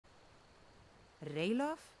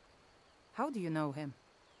Ralof? How do you know him?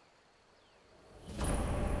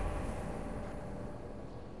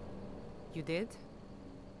 You did?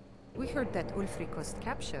 We heard that Ulfric was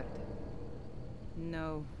captured.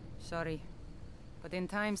 No, sorry. But in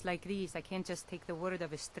times like these, I can't just take the word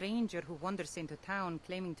of a stranger who wanders into town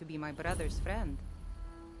claiming to be my brother's friend.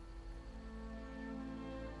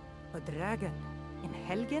 A dragon? In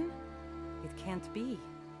Helgen? It can't be.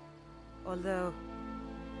 Although,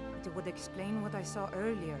 it would explain what I saw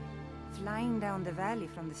earlier, flying down the valley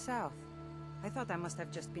from the south. I thought I must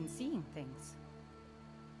have just been seeing things.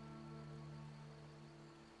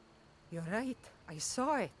 You're right, I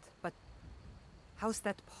saw it, but how's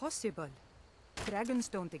that possible? Dragons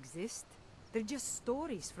don't exist. They're just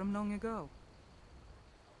stories from long ago.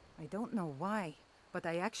 I don't know why, but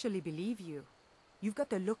I actually believe you. You've got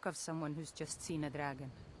the look of someone who's just seen a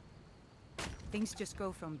dragon. Things just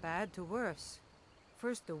go from bad to worse.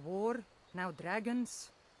 First the war, now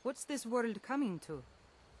dragons. What's this world coming to?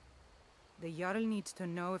 The Jarl needs to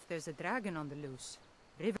know if there's a dragon on the loose.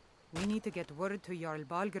 We need to get word to Jarl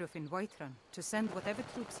Balgruuf in Whiterun to send whatever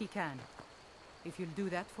troops he can. If you'll do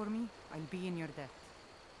that for me, I'll be in your debt.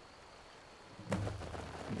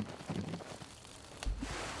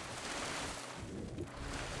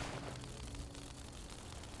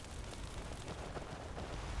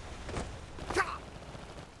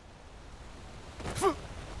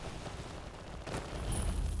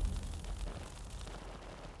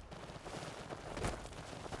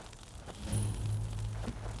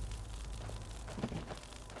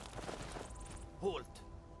 Halt!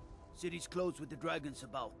 City's closed with the dragons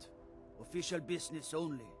about. Official business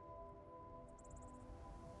only.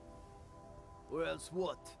 Or else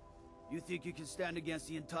what? You think you can stand against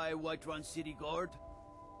the entire Whiterun city guard?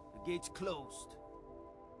 The gate's closed.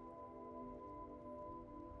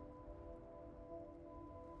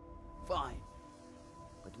 Fine.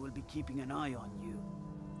 But we'll be keeping an eye on you.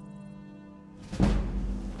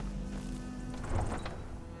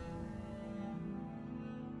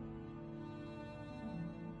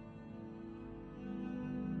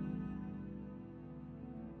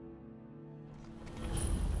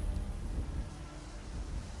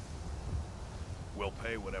 We'll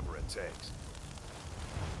pay whatever it takes.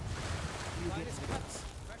 You get this.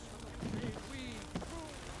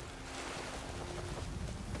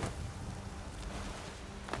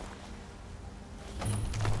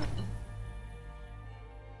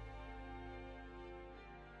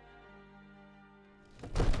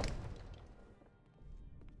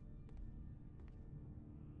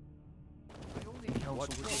 What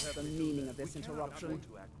was the meaning of this interruption?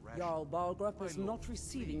 Jarl Balgruuf is not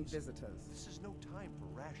receiving visitors. This is no time for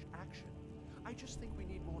rash action. I just think we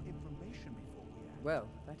need more information before we act. Well,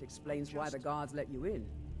 that explains why the guards let you in.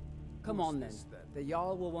 Come on then. The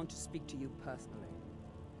Jarl will want to speak to you personally.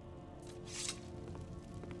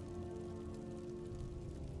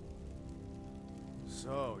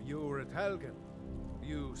 So, you were at Helgen.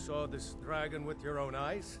 You saw this dragon with your own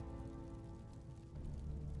eyes?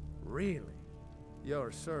 Really?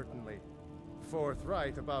 You're certainly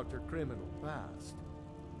forthright about your criminal past.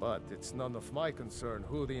 But it's none of my concern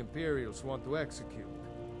who the Imperials want to execute,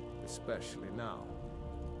 especially now.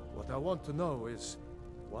 What I want to know is,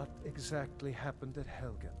 what exactly happened at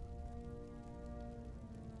Helgen?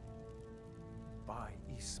 By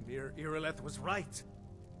Ysmir, Irileth was right!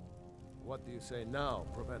 What do you say now,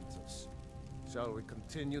 Proventus? Shall we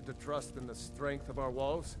continue to trust in the strength of our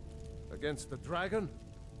walls? Against the dragon?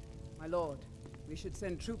 My lord, we should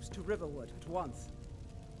send troops to Riverwood at once.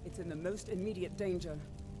 It's in the most immediate danger.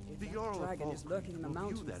 If The that Jarl of dragon is lurking in the will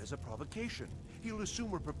mountains... view that as a provocation. He'll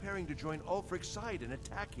assume we're preparing to join Ulfric's side and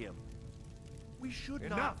attack him. We should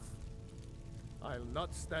not... Enough! I'll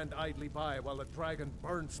not stand idly by while the dragon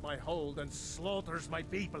burns my hold and slaughters my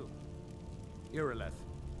people. Irileth,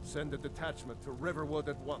 send a detachment to Riverwood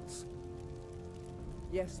at once.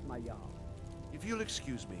 Yes, my Jarl. If you'll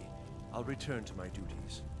excuse me, I'll return to my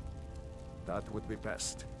duties. That would be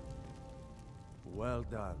best. Well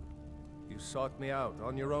done. You sought me out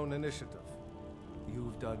on your own initiative.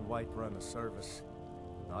 You've done Whiterun a service.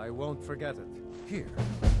 I won't forget it. Here,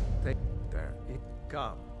 take... There.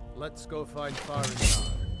 Come, let's go find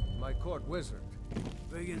Farinjar, my court wizard.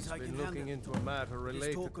 Brigands, He's I been can looking handle. into a matter This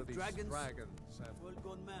related talk to of these dragons? dragons and World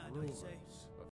gone mad, I rumors. say.